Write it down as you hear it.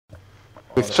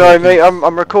Sorry, mate.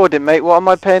 I'm recording, mate. What am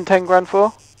I paying 10 grand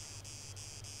for?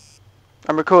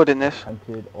 I'm recording this.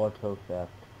 Attempted auto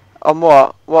theft. On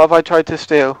what? What have I tried to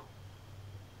steal?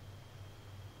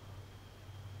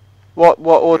 What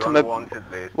automobile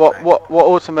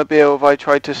have I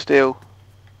tried to steal?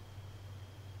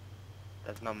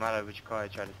 Does not matter which car you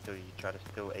try to steal. You try to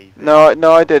steal a vehicle.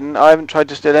 No, I didn't. I haven't tried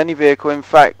to steal any vehicle. In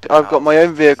fact, I've got my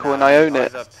own vehicle and I own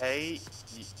it.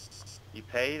 You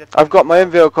pay the I've got my own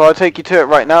vehicle. I'll take you to it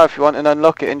right now if you want and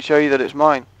unlock it and show you that it's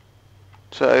mine.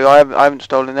 So I haven't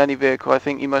stolen any vehicle. I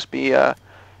think you must be.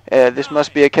 This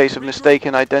must be a case of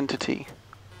mistaken identity.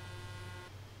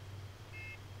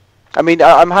 I mean,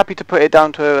 I'm happy to put it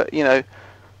down to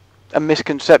a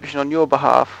misconception on your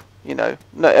behalf.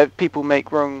 People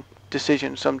make wrong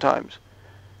decisions sometimes.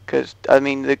 Because I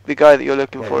mean, the guy that you're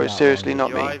looking for is seriously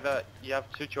not me. You have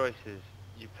two choices.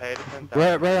 You pay the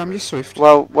 10,000. Where am you, Swift?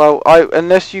 Well,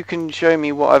 unless you can show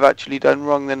me what I've actually done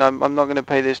wrong, then I'm not going to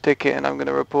pay this ticket, and I'm going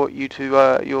to report you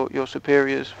to your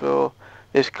superiors for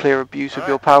this clear abuse of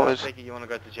your powers. I take it you want to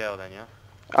go to jail then, yeah?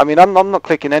 I mean, I'm not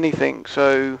clicking anything,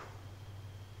 so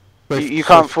you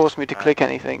can't force me to click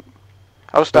anything.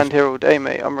 I'll stand here all day,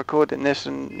 mate. I'm recording this,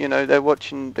 and they're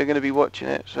watching. They're going to be watching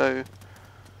it, so.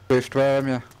 Swift, where am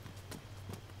you?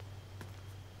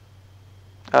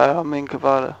 I'm in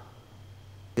Kavala.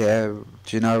 Yeah, do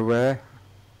you know where?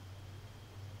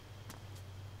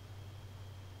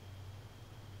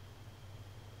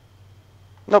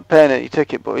 Not paying any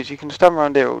ticket, boys. You can stand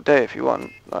around here all day if you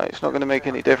want. Like, it's not going to make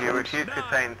any difference. If you refuse to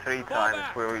pay in 3 times,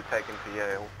 we'll be taken to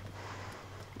Yale.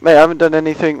 Mate, I haven't done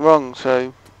anything wrong,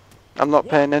 so I'm not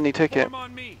paying any ticket.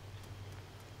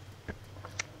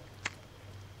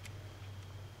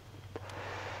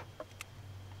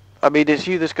 I mean, it's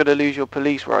you that's going to lose your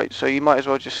police rights, so you might as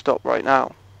well just stop right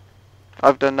now.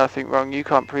 I've done nothing wrong. You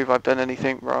can't prove I've done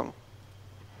anything wrong.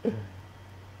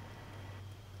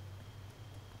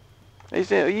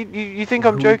 You think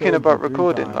I'm joking about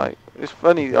recording? Like, it's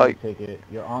funny. Like,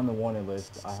 you're on the wanted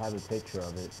list. I have a picture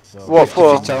of it. So what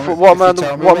for? What am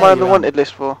I on the wanted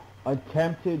list for?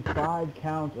 Attempted 5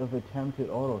 counts of attempted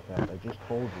auto theft. I just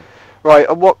told you. Right,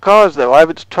 and what cars though? I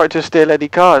haven't tried to steal any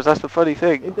cars. That's the funny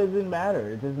thing. It doesn't matter.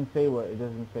 It doesn't say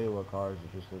what cars.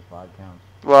 It just says 5 counts.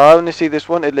 Well, I only see this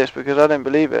wanted list because I don't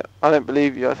believe it. I don't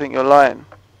believe you. I think you're lying.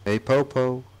 Hey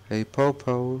Popo, hey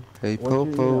Popo, hey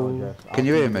Popo. Can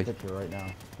you hear me? Right now.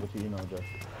 What's your email address?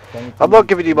 I'm not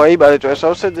giving you my email address.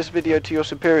 I'll send this video to your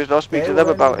superiors and I'll speak to them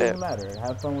about it. Doesn't matter.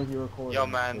 Have fun with your recording. Yo,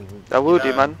 man. I will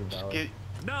do, man.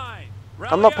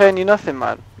 I'm not paying you nothing,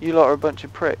 man. You lot are a bunch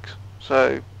of pricks.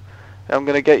 So, I'm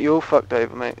gonna get you all fucked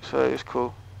over, mate. So, it's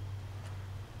cool.